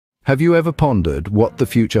Have you ever pondered what the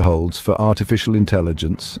future holds for artificial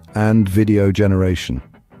intelligence and video generation?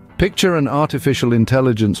 Picture an artificial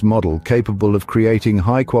intelligence model capable of creating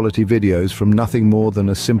high-quality videos from nothing more than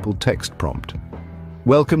a simple text prompt.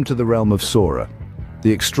 Welcome to the realm of Sora,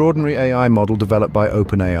 the extraordinary AI model developed by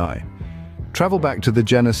OpenAI. Travel back to the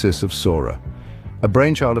genesis of Sora. A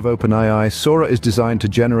brainchild of OpenAI, Sora is designed to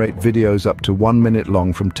generate videos up to 1 minute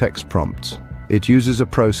long from text prompts. It uses a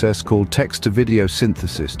process called text-to-video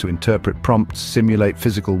synthesis to interpret prompts, simulate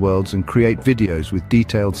physical worlds, and create videos with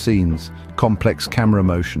detailed scenes, complex camera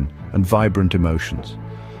motion, and vibrant emotions.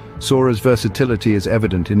 Sora's versatility is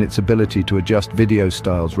evident in its ability to adjust video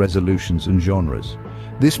styles, resolutions, and genres.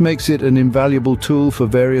 This makes it an invaluable tool for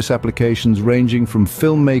various applications ranging from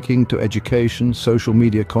filmmaking to education, social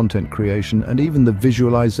media content creation, and even the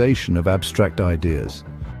visualization of abstract ideas.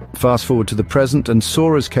 Fast forward to the present, and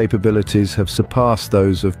Sora's capabilities have surpassed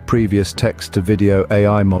those of previous text-to-video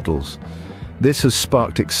AI models. This has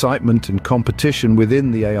sparked excitement and competition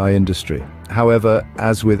within the AI industry. However,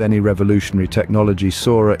 as with any revolutionary technology,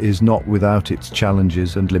 Sora is not without its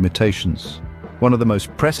challenges and limitations. One of the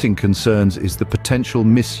most pressing concerns is the potential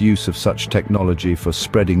misuse of such technology for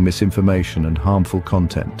spreading misinformation and harmful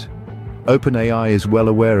content. OpenAI is well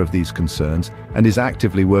aware of these concerns and is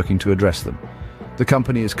actively working to address them. The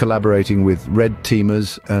company is collaborating with red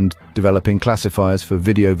teamers and developing classifiers for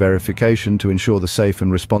video verification to ensure the safe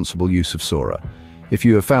and responsible use of Sora. If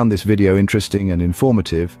you have found this video interesting and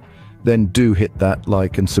informative, then do hit that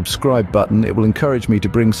like and subscribe button. It will encourage me to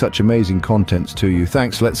bring such amazing contents to you.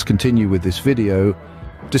 Thanks. Let's continue with this video.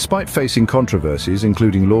 Despite facing controversies,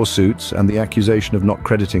 including lawsuits and the accusation of not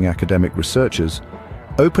crediting academic researchers,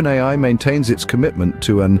 OpenAI maintains its commitment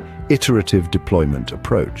to an iterative deployment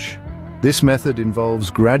approach. This method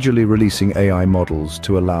involves gradually releasing AI models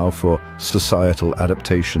to allow for societal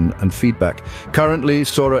adaptation and feedback. Currently,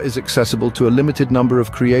 Sora is accessible to a limited number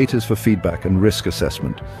of creators for feedback and risk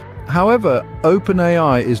assessment. However,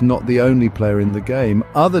 OpenAI is not the only player in the game.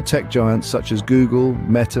 Other tech giants such as Google,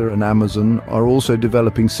 Meta, and Amazon are also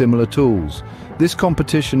developing similar tools. This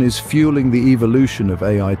competition is fueling the evolution of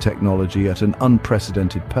AI technology at an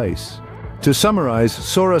unprecedented pace. To summarize,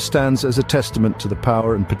 Sora stands as a testament to the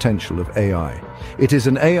power and potential of AI. It is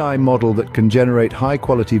an AI model that can generate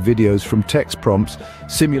high-quality videos from text prompts,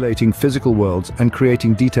 simulating physical worlds and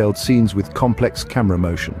creating detailed scenes with complex camera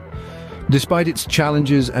motion. Despite its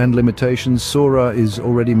challenges and limitations, Sora is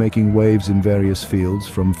already making waves in various fields,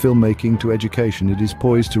 from filmmaking to education. It is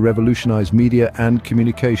poised to revolutionize media and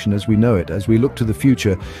communication as we know it. As we look to the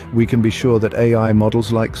future, we can be sure that AI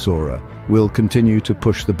models like Sora will continue to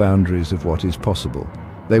push the boundaries of what is possible.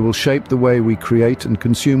 They will shape the way we create and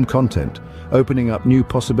consume content, opening up new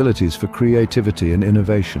possibilities for creativity and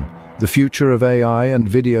innovation. The future of AI and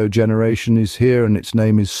video generation is here, and its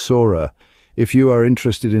name is Sora. If you are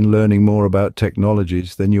interested in learning more about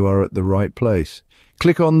technologies, then you are at the right place.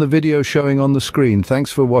 Click on the video showing on the screen.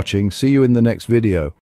 Thanks for watching. See you in the next video.